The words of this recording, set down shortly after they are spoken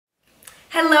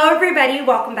Hello everybody,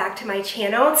 welcome back to my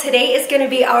channel. Today is going to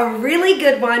be a really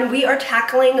good one. We are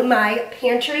tackling my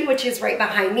pantry, which is right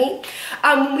behind me.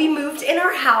 We moved in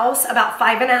our house about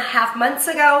 5.5 months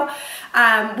ago.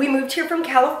 We moved here from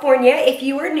California, if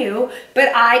you are new,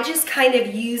 but I just kind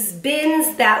of used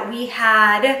bins that we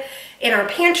had in our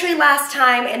pantry last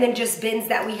time and then just bins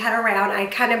that we had around. I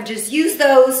kind of just used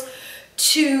those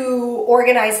to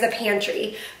organize the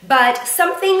pantry, but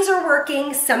some things are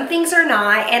working, some things are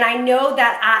not, and I know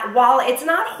that while it's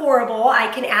not horrible, I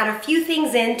can add a few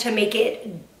things in to make it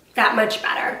that much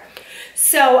better.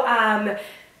 So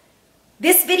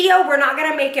this video, we're not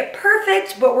gonna make it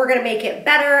perfect, but we're gonna make it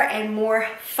better and more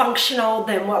functional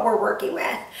than what we're working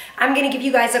with. I'm gonna give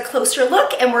you guys a closer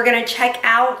look and we're gonna check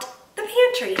out the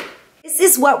pantry. This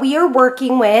is what we are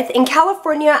working with. In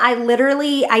California, I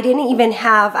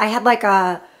had like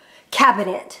a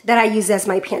cabinet that I use as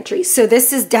my pantry. So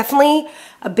this is definitely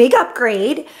a big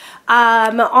upgrade.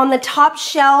 On the top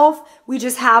shelf, we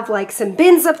just have like some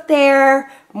bins up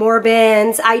there, more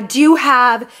bins. I do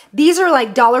have, these are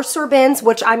like dollar store bins,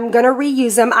 which I'm gonna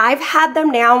reuse them. I've had them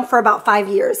now for about 5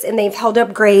 years and they've held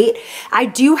up great. I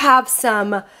do have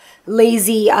some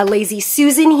Lazy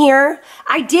Susan here.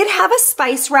 I did have a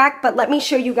spice rack, but let me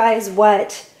show you guys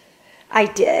what I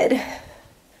did.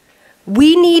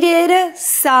 We needed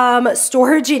some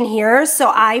storage in here,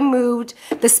 so I moved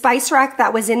the spice rack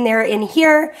that was in there in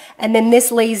here, and then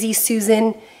this Lazy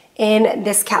Susan in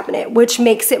this cabinet, which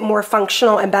makes it more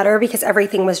functional and better because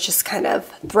everything was just kind of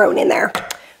thrown in there.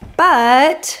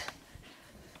 But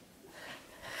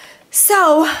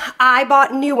so I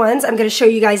bought new ones. I'm going to show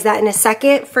you guys that in a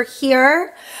second for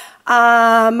here.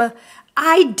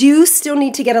 I do still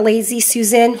need to get a Lazy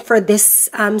Susan for this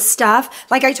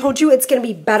stuff. Like I told you, it's going to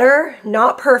be better,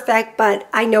 not perfect, but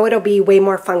I know it'll be way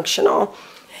more functional.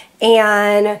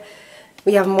 And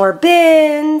we have more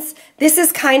bins. This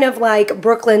is kind of like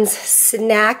Brooklyn's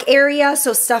snack area,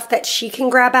 so stuff that she can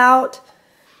grab out.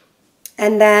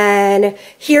 And then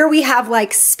here we have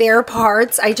like spare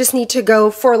parts. I just need to go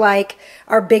for like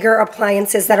our bigger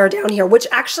appliances that are down here, which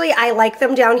actually I like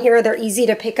them down here. They're easy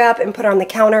to pick up and put on the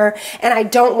counter, and I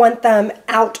don't want them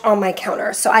out on my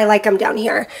counter. So I like them down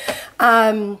here.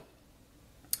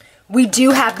 We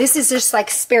do have, this is just like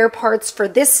spare parts for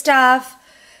this stuff,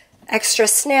 extra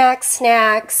snacks.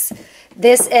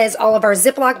 This is all of our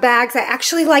Ziploc bags. I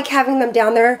actually like having them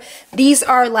down there. These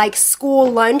are like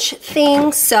school lunch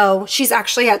things. So she's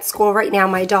actually at school right now,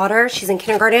 my daughter. She's in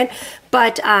kindergarten.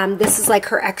 But this is like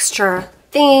her extra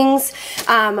things,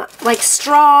 like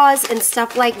straws and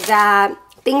stuff like that.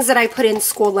 Things that I put in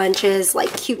school lunches,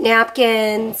 like cute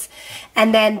napkins.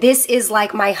 And then this is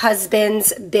like my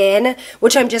husband's bin,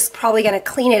 which I'm just probably going to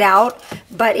clean it out.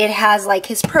 But it has like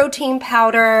his protein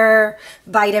powder,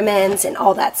 vitamins, and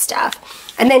all that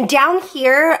stuff. And then down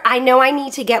here, I know I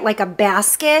need to get like a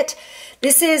basket.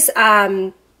 This is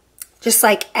just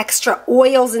like extra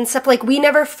oils and stuff. Like we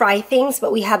never fry things,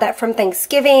 but we had that from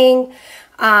Thanksgiving.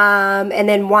 And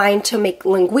then wine to make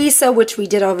linguiça, which we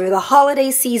did over the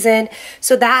holiday season.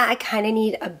 So that I kind of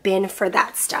need a bin for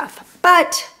that stuff.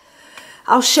 But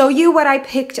I'll show you what I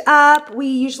picked up. We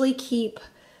usually keep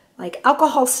like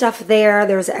alcohol stuff there.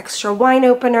 There's an extra wine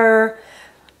opener.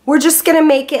 We're just gonna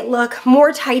make it look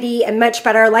more tidy and much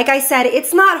better. Like I said,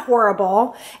 it's not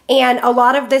horrible. And a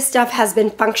lot of this stuff has been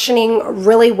functioning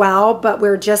really well, but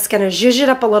we're just gonna zhuzh it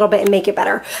up a little bit and make it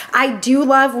better. I do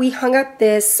love, we hung up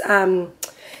this,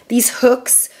 these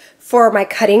hooks for my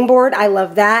cutting board. I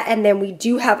love that. And then we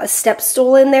do have a step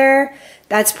stool in there.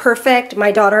 That's perfect. My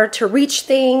daughter to reach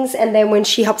things. And then when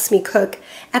she helps me cook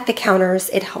at the counters,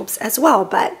 it helps as well.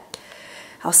 But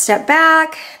I'll step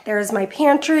back. There's my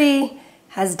pantry.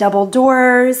 Has double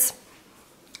doors.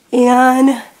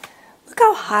 And look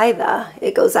how high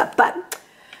it goes up. But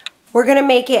we're gonna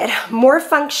make it more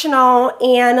functional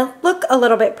and look a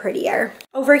little bit prettier.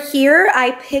 Over here,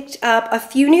 I picked up a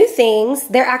few new things.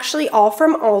 They're actually all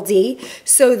from Aldi.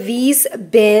 So these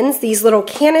bins, these little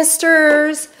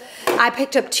canisters, I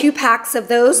picked up 2 packs of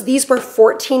those. These were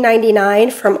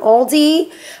 $14.99 from Aldi.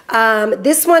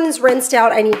 This one is rinsed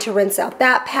out. I need to rinse out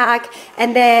that pack.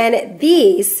 And then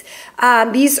these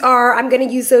are, I'm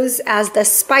gonna use those as the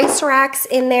spice racks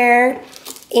in there.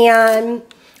 And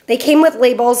they came with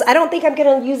labels. I don't think I'm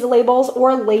gonna use the labels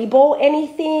or label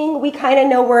anything. We kind of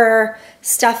know where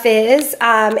stuff is.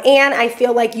 And I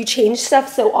feel like you change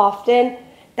stuff so often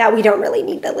that we don't really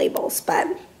need the labels. But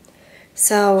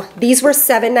so these were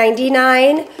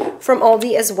 $7.99 from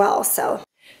Aldi as well. So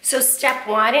step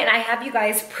one, and I have you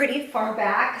guys pretty far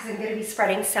back because I'm gonna be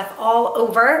spreading stuff all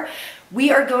over.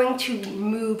 We are going to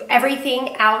move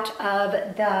everything out of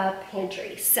the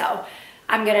pantry. So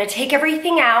I'm gonna take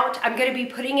everything out. I'm gonna be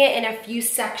putting it in a few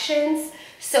sections.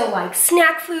 So like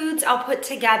snack foods I'll put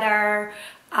together,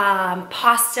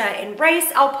 pasta and rice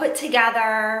I'll put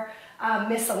together,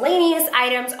 miscellaneous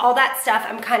items, all that stuff.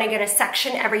 I'm kind of gonna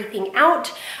section everything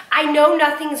out. I know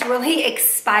nothing's really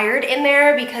expired in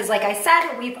there because like I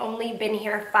said, we've only been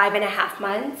here 5.5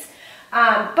 months.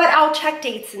 But I'll check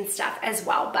dates and stuff as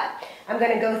well. But I'm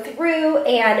gonna go through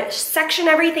and section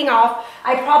everything off.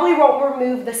 I probably won't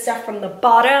remove the stuff from the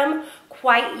bottom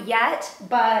quite yet,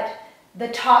 but the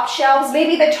top shelves,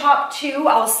 maybe the top 2,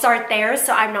 I'll start there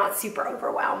so I'm not super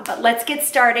overwhelmed. But let's get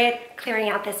started clearing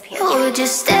out this pantry. Would you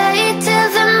stay till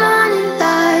the morning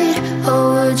light?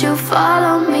 Or would you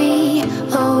follow me?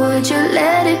 Or would you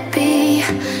let it be?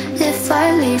 If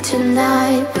I leave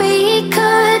tonight, we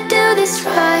could do this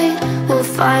right. We'll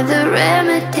find the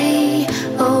remedy.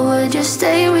 Or would you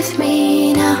stay with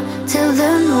me now till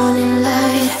the morning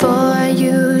light? Before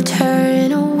you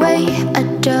turn away, I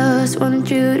just want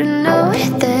you to know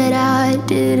that I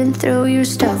didn't throw your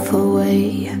stuff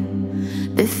away.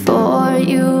 Before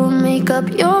you make up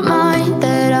your mind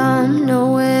that I'm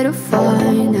nowhere to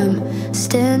find, I'm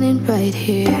standing right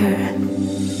here.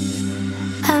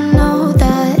 I know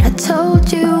that I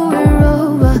told you we're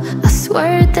over. I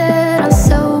swear that I'm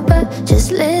sober.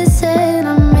 Just listen,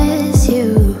 I miss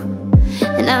you.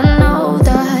 And I know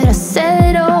that I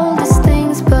said all these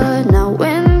things, but now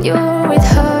when you're with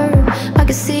her, I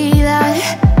can see that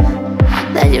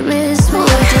you miss me. Would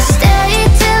you stay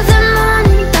till the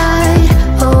morning light?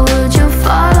 Or would you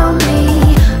follow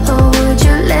me? Or would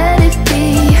you let it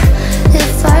be?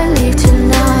 If I leave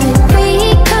tonight,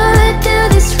 we could do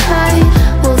this right.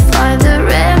 We'll find the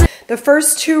remedy. The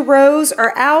first 2 rows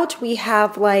are out. We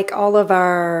have like all of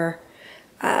our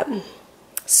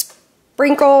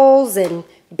sprinkles and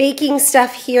baking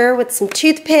stuff here with some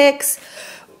toothpicks.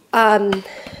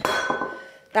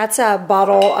 That's a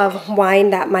bottle of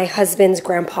wine that my husband's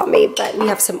grandpa made, but we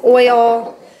have some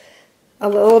oil, a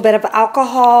little bit of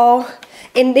alcohol.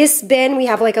 In this bin, we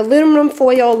have like aluminum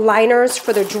foil liners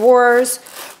for the drawers,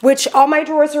 which all my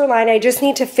drawers are lined. I just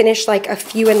need to finish like a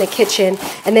few in the kitchen,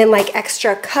 and then like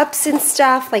extra cups and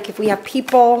stuff, like if we have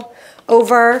people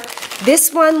over.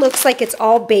 This one looks like it's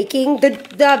all baking.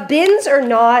 The bins are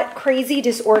not crazy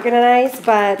disorganized,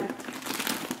 but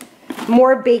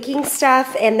more baking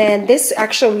stuff. And then this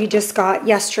actually we just got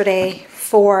yesterday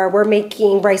for, we're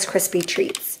making Rice Krispie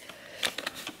treats.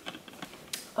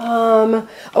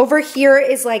 Over here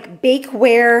is like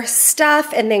bakeware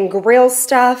stuff and then grill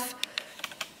stuff.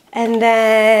 And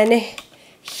then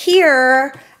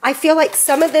here, I feel like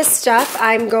some of this stuff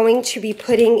I'm going to be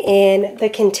putting in the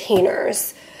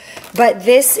containers. But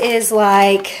this is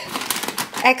like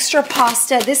extra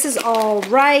pasta. This is all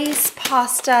rice,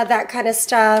 pasta, that kind of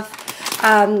stuff.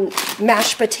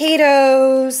 Mashed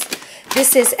potatoes.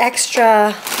 This is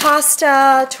extra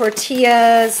pasta,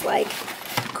 tortillas, like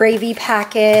gravy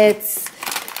packets,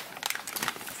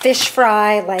 fish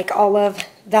fry, like all of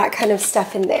that kind of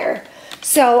stuff in there.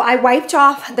 So I wiped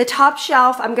off the top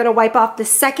shelf. I'm gonna wipe off the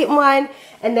second one,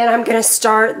 and then I'm gonna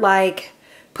start like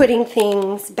putting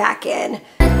things back in.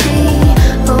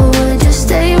 Or would you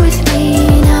stay with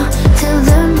me now till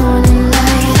the morning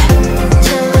light?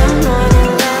 Till the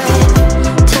morning light.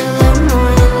 Till the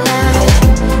morning light.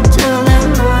 Till the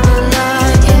morning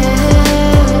light, yeah.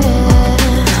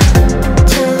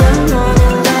 Till the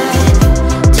morning light.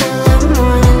 Till the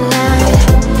morning light.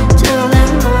 Till the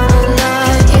morning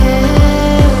light, yeah.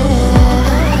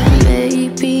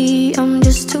 Maybe I'm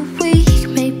just too weak.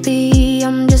 Maybe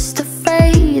I'm just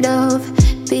afraid of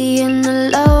being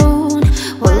alone.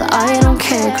 Well, I don't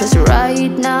care, 'cause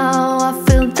right now I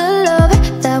feel the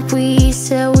love that we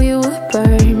said we would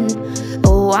burn.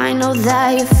 Oh, I know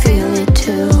that you feel it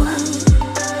too.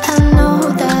 I know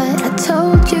that I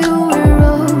told you we're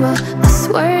over. I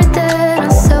swear that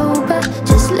I'm sober.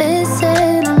 Just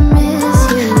listen, I miss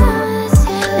you.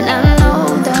 And I know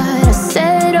that I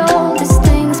said all these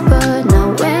things, but now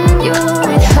when you're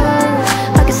with her,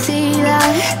 I can see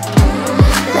that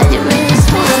you miss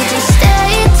me. Would you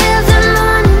stay till the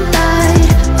morning light?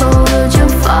 Or would you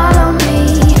follow me?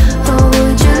 Or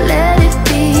would you let it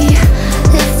be?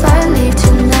 If I leave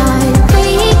tonight, we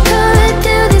could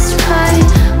do this right.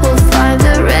 We'll find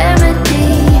the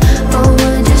remedy. Or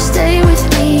would you stay with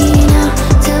me now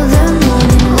till the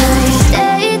morning light?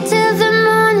 Stay till the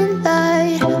morning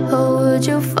light. Or would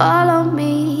you follow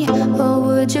me? Or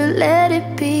would you let it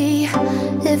be?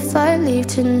 If I leave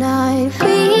tonight,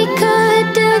 we could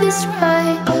do this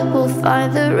right. We'll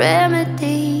find the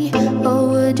remedy. Or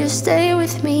would you stay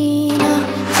with me now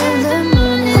till the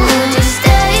morning? Would you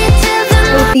stay till the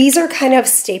morning? These are kind of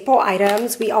staple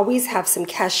items. We always have some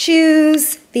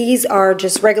cashews. These are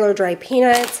just regular dry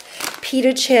peanuts,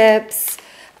 pita chips,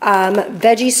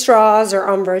 veggie straws are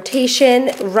on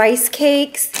rotation, rice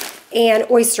cakes, and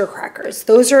oyster crackers.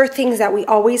 Those are things that we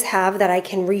always have that I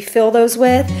can refill those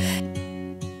with.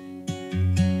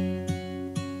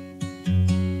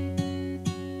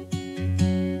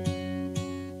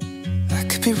 I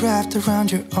could be wrapped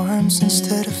around your arms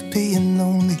instead of being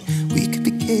lonely. We could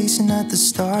be gazing at the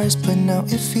stars, but now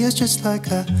it feels just like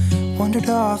I wandered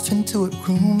off into a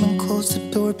room and closed the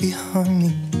door behind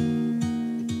me.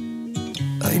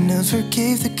 I never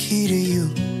gave the key to you,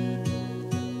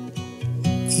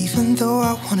 even though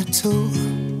I wanted to.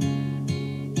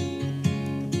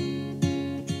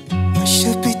 I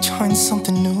should be trying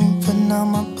something new, but now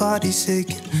my body's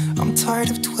aching. I'm tired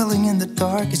of dwelling in the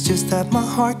dark, it's just that my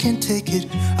heart can't take it.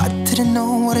 I didn't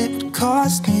know what it would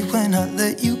cost me when I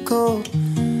let you go.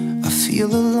 I feel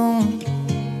alone,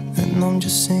 and I'm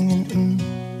just singing,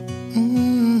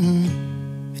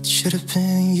 It should have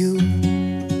been you.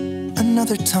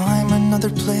 Another time, another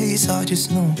place, I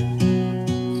just know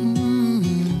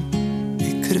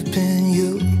it could have been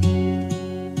you.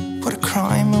 What a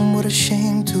crime and what a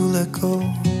shame to let go.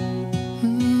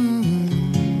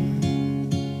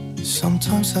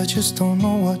 Sometimes I just don't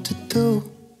know what to do.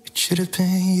 It should have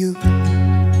been you.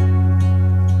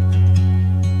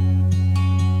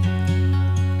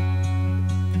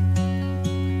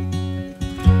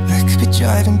 I could be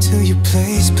driving to your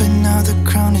place, but now the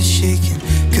ground is shaking.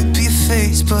 Could be a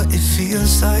phase, but it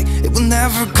feels like it will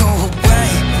never go away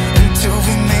until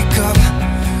we make up.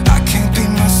 I can't be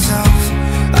myself.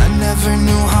 I never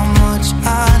knew how much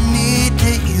I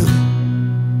needed you.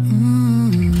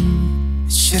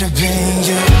 It should have been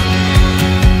you.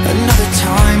 Another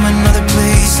time, another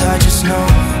place, I just know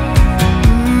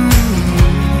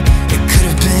it could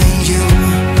have been you.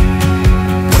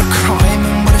 What a crime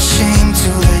and what a shame to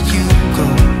let you go.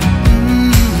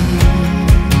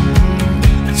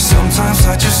 Sometimes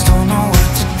I just don't know what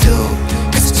to do,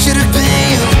 'cause it should have been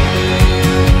you.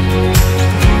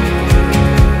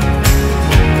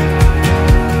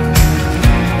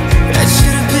 It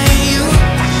should have been you.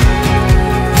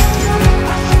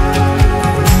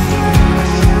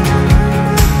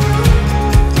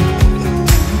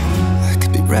 I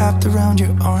could be wrapped around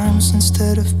your arms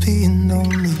instead of being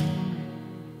lonely.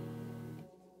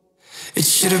 It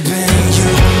should have been you.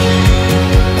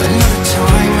 Another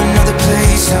time, another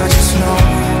place, I just know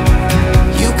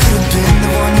you could have been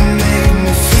the one who made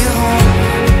me feel home.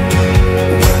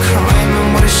 What a crime and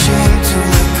what a shame to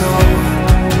let go.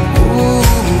 Ooh,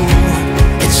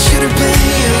 it should have been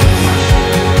you.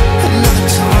 Another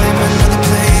time, another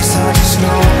place, I just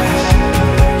know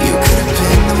you could have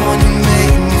been the one who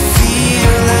made me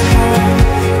feel at home.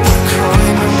 What a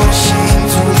crime and what a shame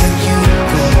to let you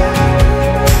go.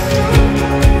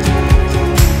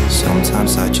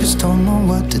 Sometimes I just don't know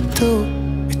what to do.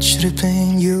 It should have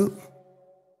been you.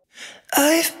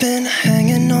 I've been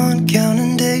hanging on,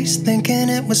 counting days, thinking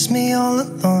it was me all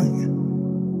along.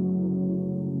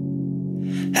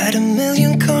 Had a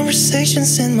million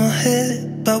conversations in my head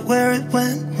about where it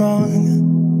went wrong.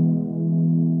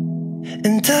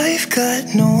 And I've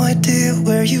got no idea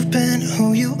where you've been,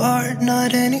 who you are,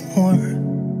 not anymore.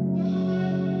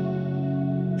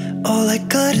 All I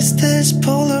got is this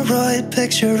Polaroid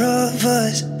picture of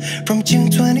us from June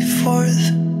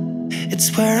 24th. It's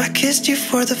where I kissed you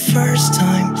for the first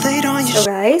time, laid on your... So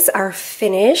guys, our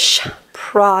finished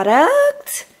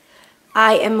product.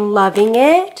 I am loving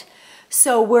it.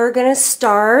 So we're gonna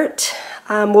start,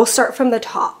 we'll start from the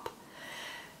top.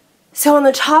 So on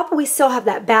the top, we still have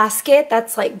that basket.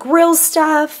 That's like grill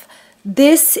stuff.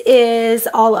 This is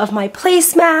all of my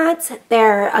placemats.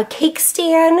 They're a cake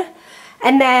stand.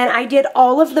 And then I did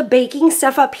all of the baking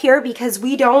stuff up here because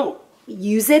we don't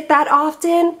use it that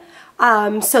often.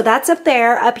 So that's up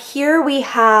there. Up here we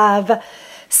have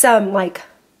some like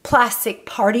plastic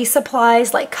party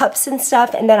supplies like cups and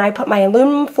stuff. And then I put my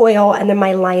aluminum foil and then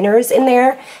my liners in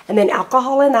there and then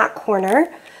alcohol in that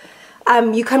corner.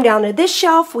 You come down to this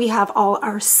shelf, we have all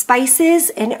our spices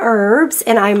and herbs,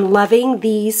 and I'm loving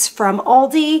these from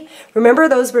Aldi. Remember,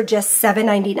 those were just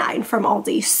 $7.99 from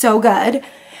Aldi. So good.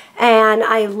 And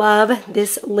I love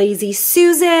this Lazy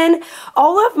Susan.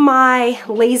 All of my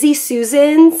Lazy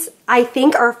Susans, I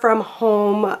think, are from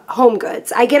Home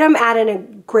Goods. I get them at a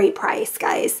great price,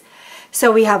 guys.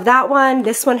 So we have that one.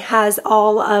 This one has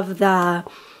all of the,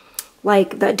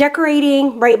 like, the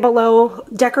decorating right below,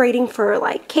 decorating for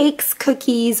like cakes,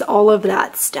 cookies, all of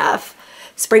that stuff.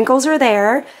 Sprinkles are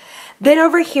there. Then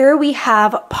over here we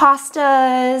have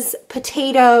pastas,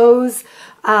 potatoes,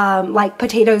 like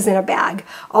potatoes in a bag.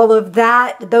 All of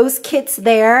that, those kits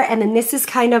there, and then this is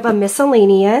kind of a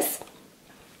miscellaneous.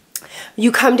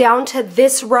 You come down to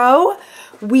this row,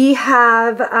 we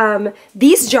have,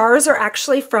 these jars are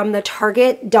actually from the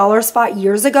Target dollar spot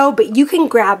years ago, but you can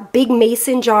grab big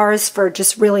mason jars for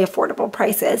just really affordable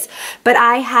prices. But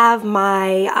I have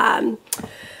my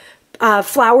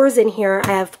flowers in here.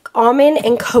 I have almond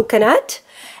and coconut.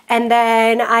 And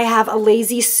then I have a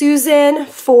Lazy Susan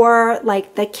for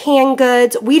like the canned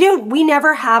goods. We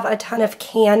never have a ton of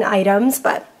canned items,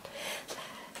 but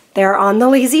they're on the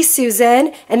Lazy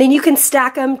Susan. And then you can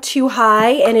stack them too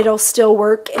high and it'll still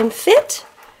work and fit.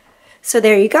 So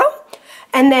there you go.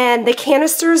 And then the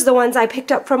canisters, the ones I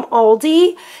picked up from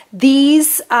Aldi,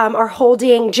 these are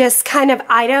holding just kind of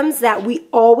items that we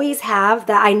always have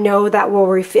that I know that will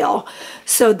refill.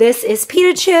 So this is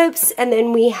pita chips, and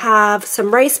then we have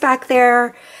some rice back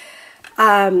there,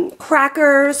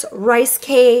 crackers, rice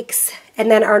cakes,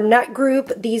 and then our nut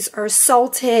group, these are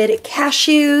salted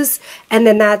cashews, and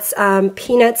then that's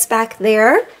peanuts back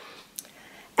there.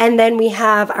 And then we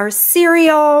have our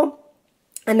cereal,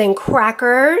 and then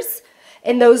crackers.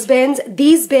 In those bins,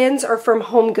 these bins are from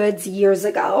Home Goods years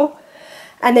ago.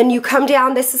 And then you come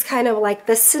down, this is kind of like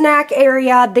the snack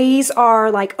area. These are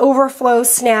like overflow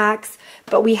snacks,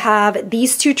 but we have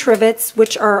these two trivets,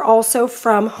 which are also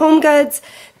from Home Goods.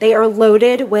 They are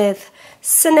loaded with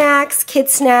snacks, kid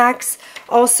snacks.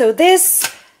 Also this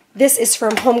is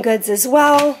from Home Goods as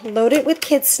well, loaded with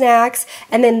kid snacks.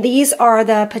 And then these are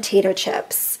the potato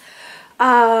chips.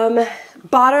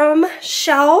 Bottom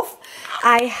shelf,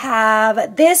 I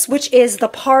have this, which is the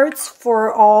parts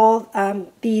for all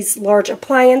these large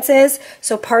appliances.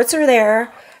 So parts are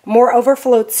there. More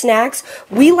overflowed snacks.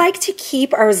 We like to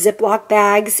keep our Ziploc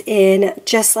bags in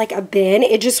just like a bin.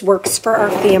 It just works for our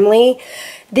family.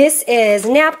 This is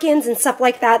napkins and stuff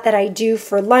like that that I do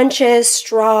for lunches,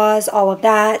 straws, all of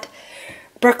that.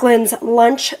 Brooklyn's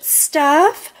lunch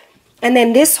stuff. And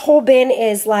then this whole bin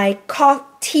is like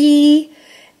tea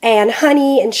and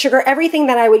honey and sugar, everything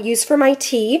that I would use for my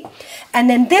tea. And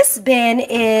then this bin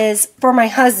is for my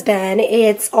husband.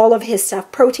 It's all of his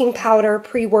stuff, protein powder,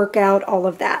 pre-workout, all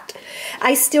of that.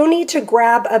 I still need to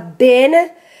grab a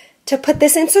bin to put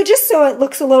this in, so just so it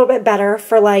looks a little bit better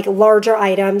for like larger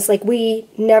items. Like we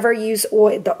never use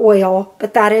the oil,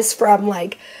 but that is from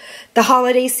like the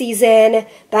holiday season.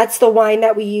 That's the wine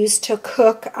that we use to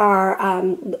cook our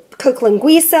cook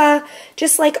linguiça,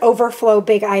 just like overflow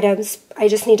big items. I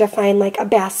just need to find like a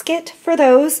basket for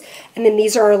those. And then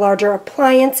these are our larger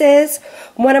appliances.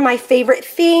 One of my favorite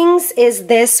things is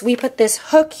this. We put this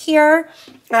hook here.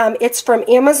 It's from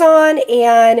Amazon,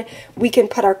 and we can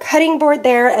put our cutting board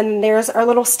there, and there's our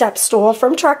little step stool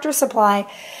from Tractor Supply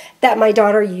that my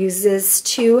daughter uses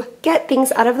to get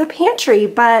things out of the pantry.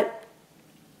 But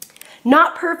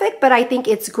not perfect, but I think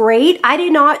it's great. I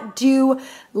did not do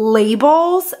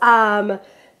labels.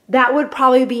 That would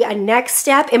probably be a next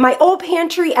step. In my old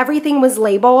pantry, everything was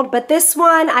labeled, but this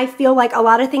one, I feel like a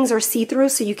lot of things are see-through,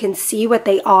 so you can see what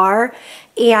they are.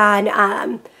 And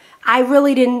I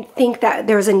really didn't think that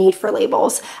there's a need for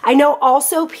labels. I know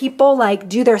also people like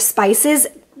do their spices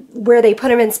where they put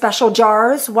them in special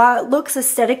jars. While it looks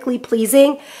aesthetically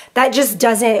pleasing, that just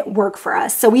doesn't work for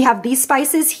us. So we have these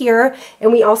spices here,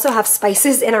 and we also have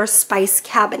spices in our spice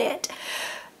cabinet.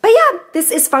 But yeah,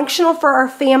 this is functional for our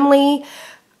family.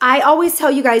 I always tell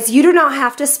you guys, you do not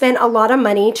have to spend a lot of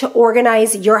money to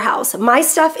organize your house. My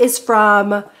stuff is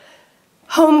from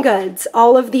Home Goods,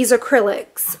 all of these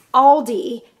acrylics,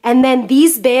 Aldi, and then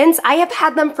these bins, I have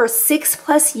had them for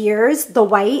 6+ years, the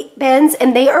white bins,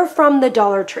 and they are from the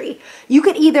Dollar Tree. You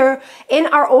could either, in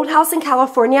our old house in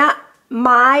California,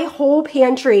 my whole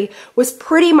pantry was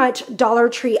pretty much Dollar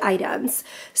Tree items.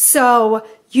 So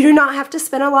you do not have to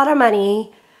spend a lot of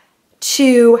money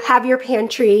to have your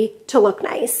pantry to look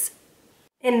nice.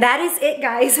 And that is it,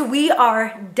 guys. We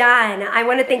are done. I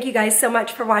want to thank you guys so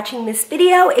much for watching this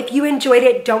video. If you enjoyed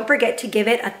it, don't forget to give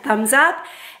it a thumbs up.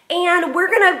 And we're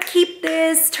gonna keep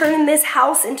this, turning this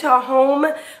house into a home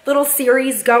little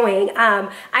series going.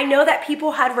 I know that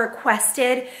people had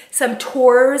requested some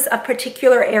tours of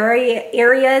particular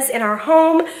areas in our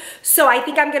home. So I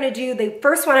think I'm gonna do, the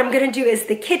first one I'm gonna do is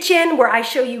the kitchen, where I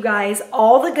show you guys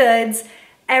all the goods,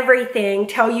 everything,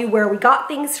 tell you where we got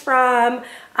things from,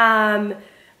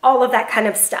 all of that kind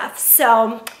of stuff.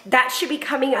 So that should be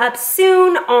coming up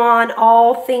soon on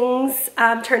all things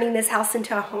turning this house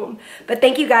into a home. But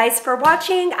thank you guys for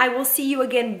watching. I will see you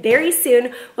again very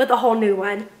soon with a whole new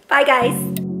one. Bye, guys.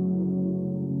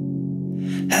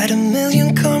 Had a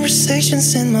million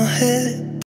conversations in my head.